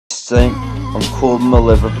saint, I'm called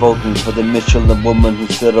Miller, revolting for the Michelin woman who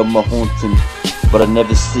said I'm a haunting, but I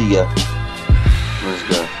never see her. Let's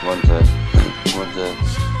go, one time.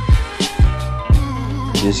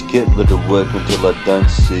 Just get rid of work until I don't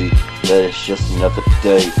see that it's just another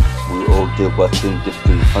day. We all do our thing to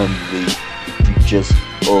feel homely. If you just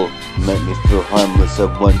all make me feel homeless,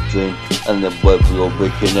 I'm wondering, and then what we all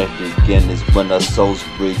reconnect again is when our souls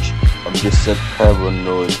reach. I'm just so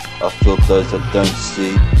paranoid, I feel those I don't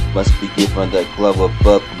see must be given that glow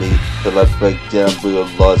above me, till I break down,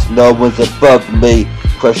 realize no one's above me,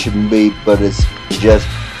 crushing me, but it's just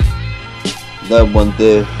no one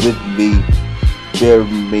there with me,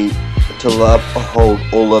 bearing me till I uphold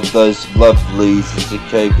all of those lovelies. It's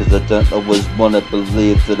okay, cause I don't always wanna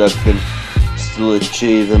believe that I can still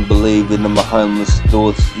achieve and believe in my homeless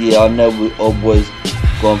thoughts. Yeah, I know we always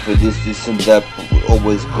gone for this and that, but we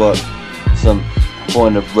always got some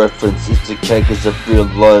point of reference. It's okay, cause I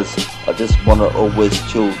realize I just wanna always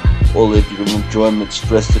chill all of your enjoyment,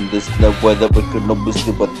 stress, and there's no way that we can always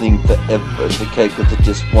do a thing forever. It's okay, cause I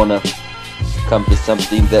just wanna come to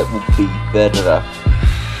something that will be better.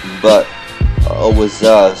 But I always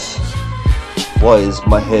ask, why is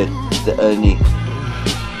my head the only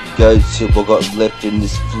go-to I got left in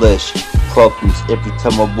this flesh? Problems every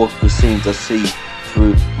time I walk through scenes, I see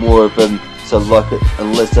through more of them. So like it,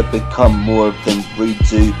 unless I become more of them,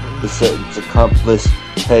 redo the sentence accomplished.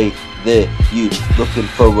 Hey there, you looking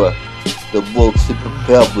for the world's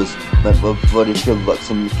superpowers, make my body feel like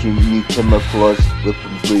some new chemicalised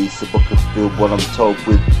weaponry, so I can feel what I'm told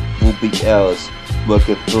with will be ours.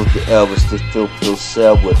 Working filthy hours to feel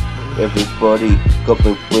sour. Everybody got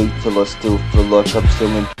me weak till I still feel like I'm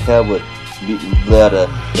still empowered. Mutant louder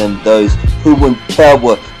than those who in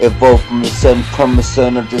power, evolved from the same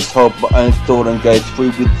chromosone. I just hold my own thought and go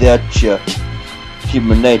through without you.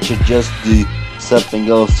 Human nature, just do something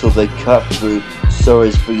else till they cut through.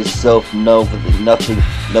 Sorries for yourself, know that nothing,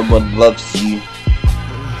 no one loves you.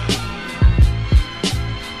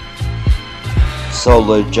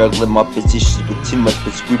 Solo juggling my positions with too much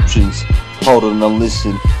prescriptions. Hold on and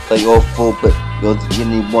listen, they all fall, but you're the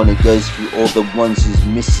only one who goes through all the ones who's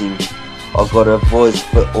missing. I got a voice,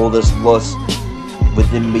 but all that's lost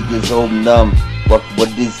within me is all numb. Like, what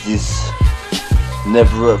is this?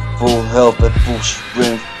 Never at full health, at full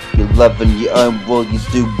strength. You're loving your own world, you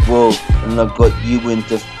do well, and I got you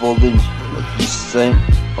into falling. Like you saint,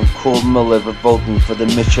 I'm called Miller, revolting for the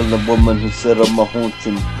Michelin woman who said I'm a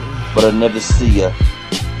haunting, but I never see her.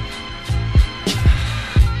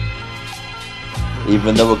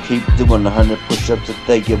 Even though I keep doing 100 push-ups a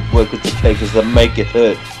day at work, it's okay cause I make it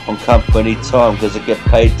hurt on company time, cause I get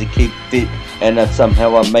paid to keep fit, and then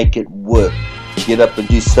somehow I make it work. Get up and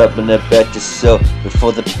do something about yourself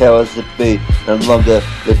before the powers that be no longer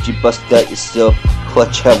let you bust out yourself.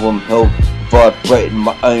 Clutch how I'm held, vibrating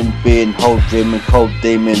my own being, whole dreaming cold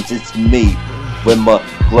demons. It's me. When my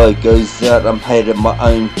glow goes out, I'm hating my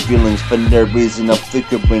own feelings for no reason. I'm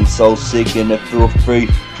flickering, soul seeking, I feel free,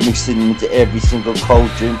 mixing into every single cold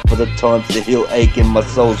drink for the times to heal aching. My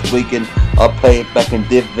soul's weakened, I'll pay it back in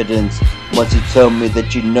dividends. Once you tell me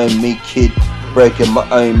that you know me, kid, breaking my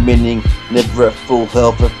own meaning, never at full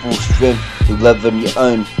health, at full strength, you're loving your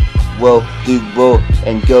own. Well, do well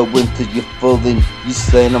and go into your falling. You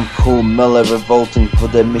saying I'm cool, mellow, revolting for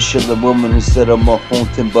the Michelin woman who said I'm a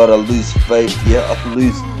haunting, but I lose faith. Yeah,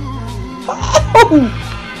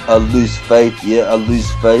 I lose faith. Yeah, I lose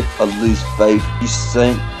faith. I lose faith. You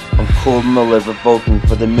saying I'm cool, mellow, revolting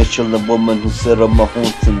for the Michelin woman who said I'm a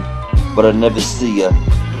haunting, but I never see her.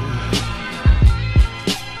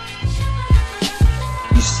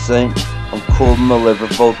 You saying I'm called Miller,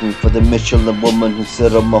 revolting for the Michelin woman who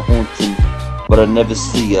said I'm a haunting, but I never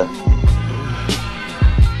see her.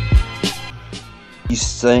 You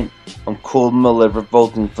saint, I'm called Miller,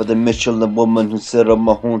 revolting for the Michelin woman who said I'm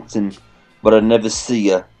a haunting, but I never see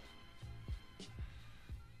her.